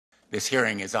This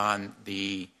hearing is on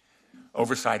the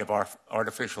oversight of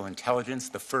artificial intelligence,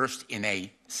 the first in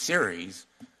a series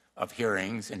of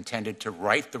hearings intended to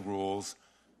write the rules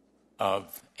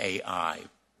of AI.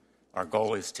 Our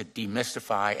goal is to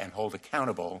demystify and hold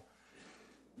accountable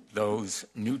those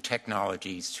new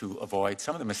technologies to avoid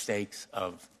some of the mistakes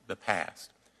of the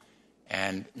past.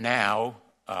 And now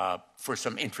for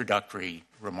some introductory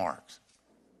remarks.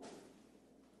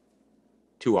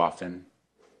 Too often,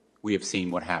 we have seen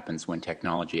what happens when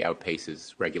technology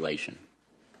outpaces regulation.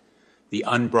 The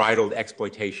unbridled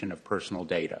exploitation of personal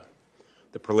data,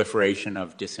 the proliferation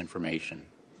of disinformation,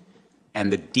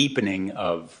 and the deepening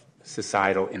of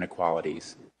societal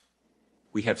inequalities.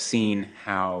 We have seen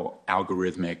how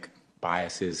algorithmic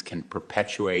biases can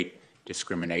perpetuate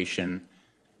discrimination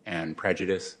and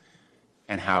prejudice,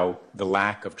 and how the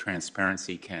lack of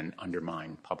transparency can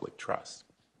undermine public trust.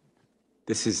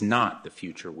 This is not the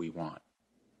future we want.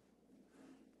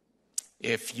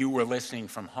 If you were listening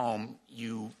from home,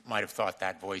 you might have thought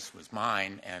that voice was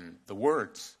mine and the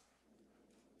words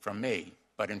from me.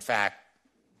 But in fact,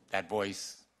 that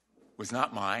voice was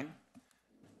not mine.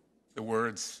 The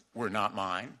words were not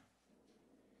mine.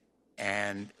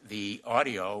 And the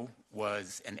audio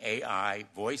was an AI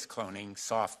voice cloning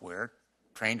software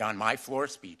trained on my floor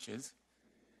speeches.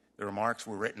 The remarks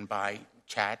were written by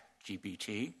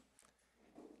ChatGPT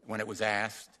when it was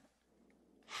asked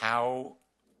how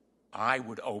I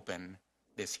would open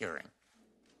this hearing.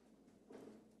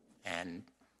 And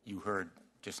you heard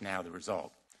just now the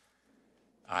result.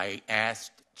 I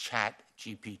asked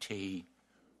ChatGPT,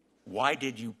 why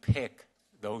did you pick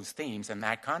those themes and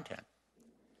that content?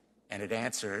 And it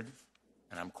answered,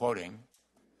 and I'm quoting,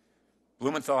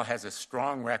 Blumenthal has a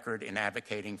strong record in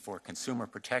advocating for consumer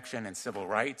protection and civil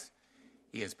rights.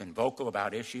 He has been vocal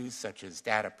about issues such as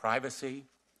data privacy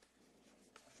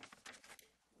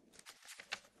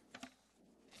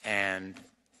and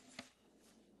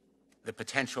the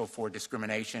potential for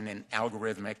discrimination in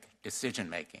algorithmic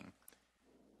decision-making.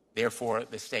 Therefore,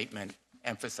 the statement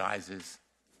emphasizes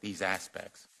these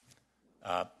aspects.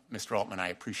 Mr. Altman, I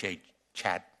appreciate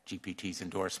ChatGPT's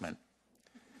endorsement.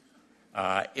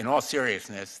 In all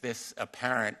seriousness, this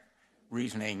apparent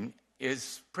reasoning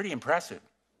is pretty impressive.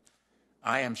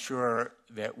 I am sure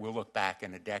that we'll look back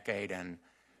in a decade and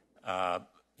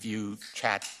view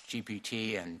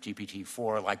ChatGPT and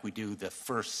GPT-4 like we do the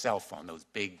first cell phone, those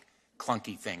big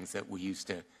clunky things that we used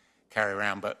to carry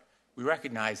around. But we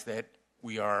recognize that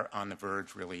we are on the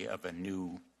verge, really, of a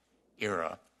new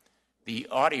era. The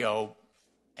audio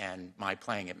and my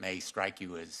playing it may strike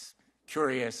you as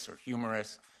curious or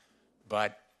humorous,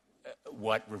 but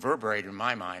what reverberated in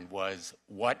my mind was,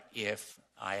 what if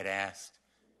I had asked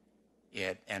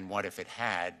it, and what if it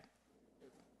had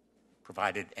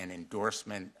provided an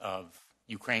endorsement of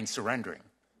Ukraine surrendering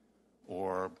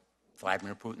or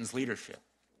Vladimir Putin's leadership?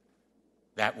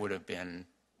 That would have been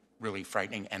really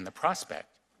frightening, and the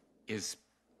prospect is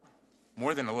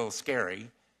more than a little scary,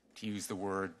 to use the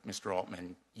word, Mr.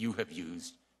 Altman, you have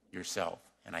used yourself.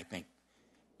 And I think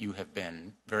you have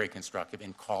been very constructive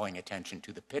in calling attention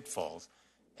to the pitfalls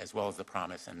as well as the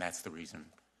promise, and that's the reason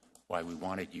why we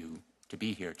wanted you to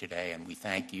be here today, and we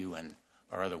thank you and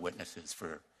our other witnesses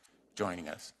for joining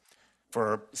us.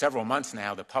 For several months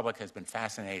now, the public has been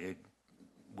fascinated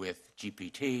with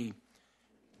GPT,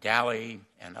 DALL-E,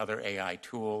 and other AI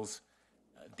tools.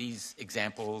 These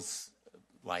examples,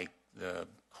 like the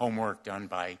homework done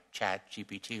by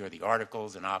ChatGPT or the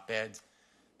articles and op-eds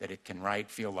that it can write,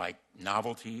 feel like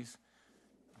novelties,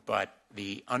 but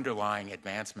the underlying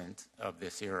advancements of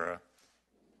this era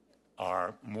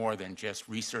are more than just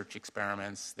research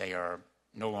experiments. They are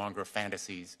no longer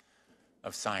fantasies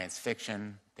of science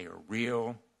fiction. They are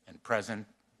real and present.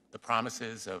 The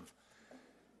promises of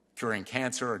curing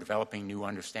cancer or developing new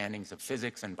understandings of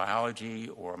physics and biology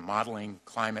or modeling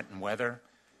climate and weather,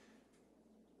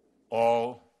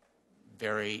 all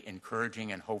very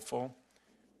encouraging and hopeful,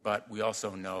 but we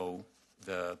also know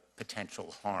the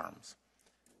potential harms.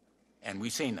 And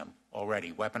we've seen them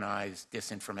already: weaponized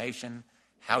disinformation,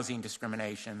 housing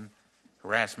discrimination,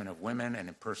 harassment of women and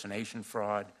impersonation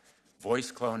fraud,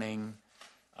 voice cloning,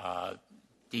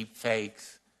 deep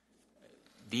fakes.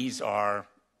 These are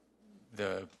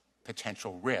the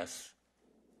potential risks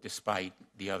despite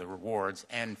the other rewards.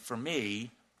 And for me,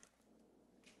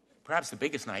 perhaps the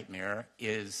biggest nightmare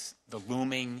is the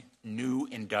looming new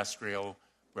industrial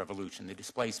revolution, the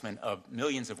displacement of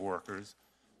millions of workers,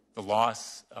 the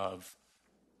loss of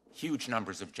huge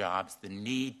numbers of jobs, the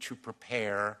need to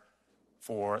prepare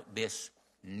for this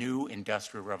new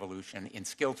industrial revolution in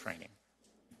skill training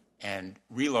and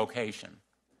relocation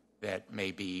that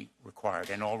may be required.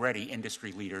 And already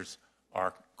industry leaders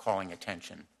are calling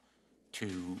attention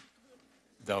to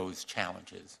those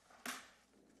challenges.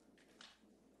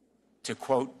 To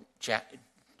quote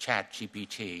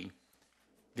ChatGPT,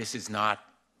 this is not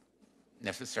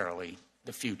necessarily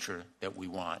the future that we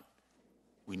want.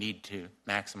 We need to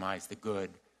maximize the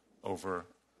good over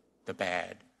the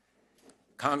bad.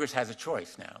 Congress has a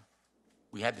choice now.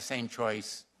 We had the same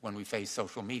choice when we faced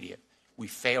social media. We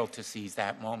failed to seize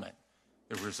that moment.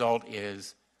 The result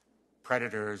is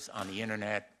predators on the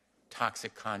internet,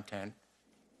 toxic content,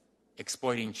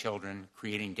 exploiting children,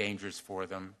 creating dangers for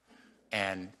them,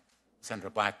 and Senator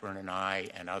Blackburn and I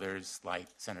and others like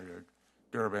Senator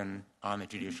Durbin on the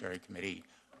Judiciary Committee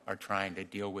are trying to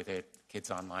deal with it, Kids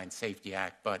Online Safety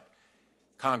Act, but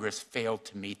Congress failed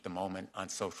to meet the moment on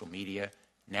social media.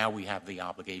 Now we have the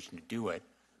obligation to do it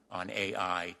on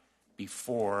AI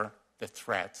before the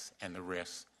threats and the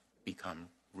risks become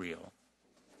real.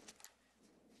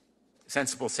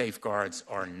 Sensible safeguards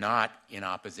are not in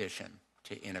opposition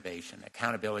to innovation.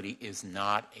 Accountability is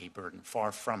not a burden,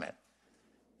 far from it.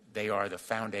 They are the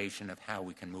foundation of how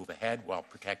we can move ahead while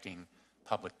protecting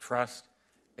public trust.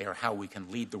 They are how we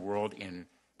can lead the world in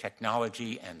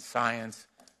technology and science,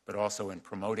 but also in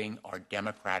promoting our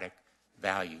democratic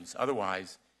values.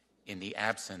 Otherwise, in the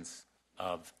absence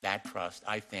of that trust,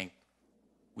 I think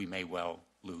we may well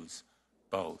lose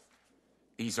both.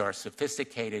 These are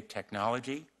sophisticated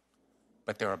technology,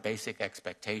 but there are basic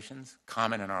expectations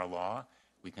common in our law.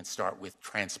 We can start with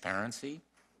transparency.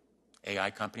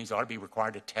 AI companies ought to be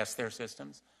required to test their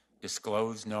systems,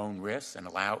 disclose known risks, and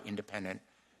allow independent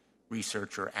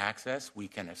researcher access. We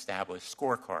can establish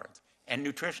scorecards and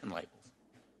nutrition labels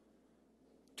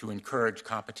to encourage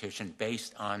competition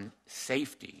based on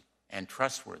safety and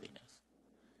trustworthiness.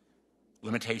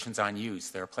 Limitations on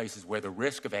use. There are places where the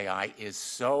risk of AI is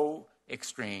so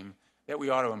extreme that we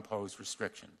ought to impose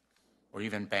restrictions or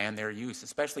even ban their use,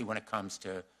 especially when it comes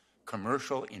to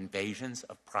commercial invasions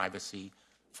of privacy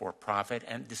for profit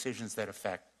and decisions that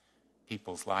affect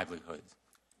people's livelihoods.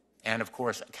 And of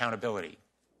course, accountability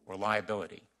or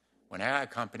liability. When AI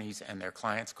companies and their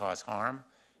clients cause harm,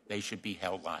 they should be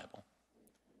held liable.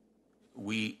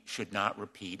 We should not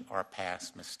repeat our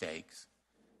past mistakes.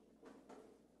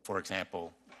 For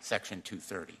example, Section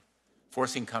 230,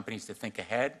 forcing companies to think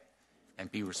ahead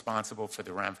and be responsible for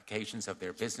the ramifications of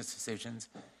their business decisions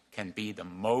can be the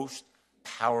most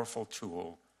powerful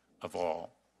tool of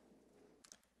all.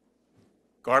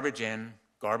 Garbage in,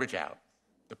 garbage out.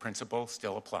 The principle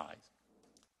still applies.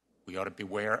 We ought to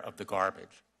beware of the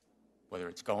garbage, whether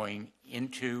it's going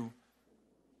into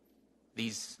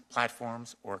these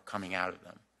platforms or coming out of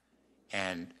them.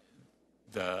 And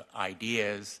the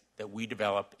ideas that we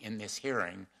develop in this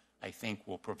hearing, I think,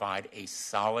 will provide a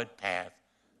solid path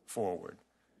forward.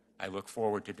 I look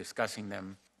forward to discussing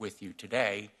them with you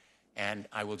today, and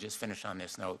I will just finish on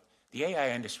this note. The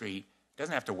AI industry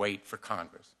doesn't have to wait for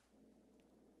Congress.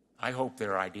 I hope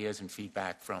there are ideas and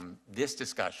feedback from this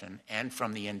discussion and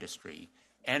from the industry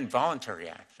and voluntary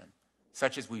action,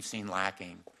 such as we've seen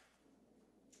lacking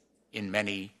in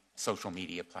many social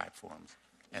media platforms,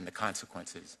 and the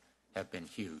consequences have been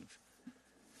huge.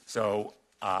 So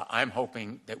I'm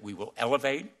hoping that we will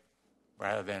elevate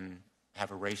rather than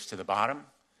have a race to the bottom,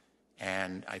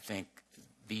 and I think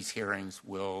these hearings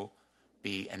will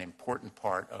be an important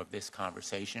part of this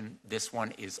conversation. This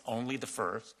one is only the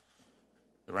first.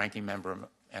 The ranking member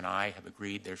and I have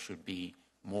agreed there should be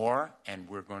more, and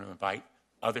we're going to invite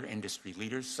other industry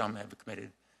leaders. Some have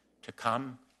committed to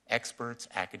come, experts,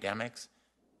 academics,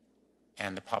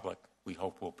 and the public, we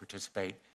hope, will participate.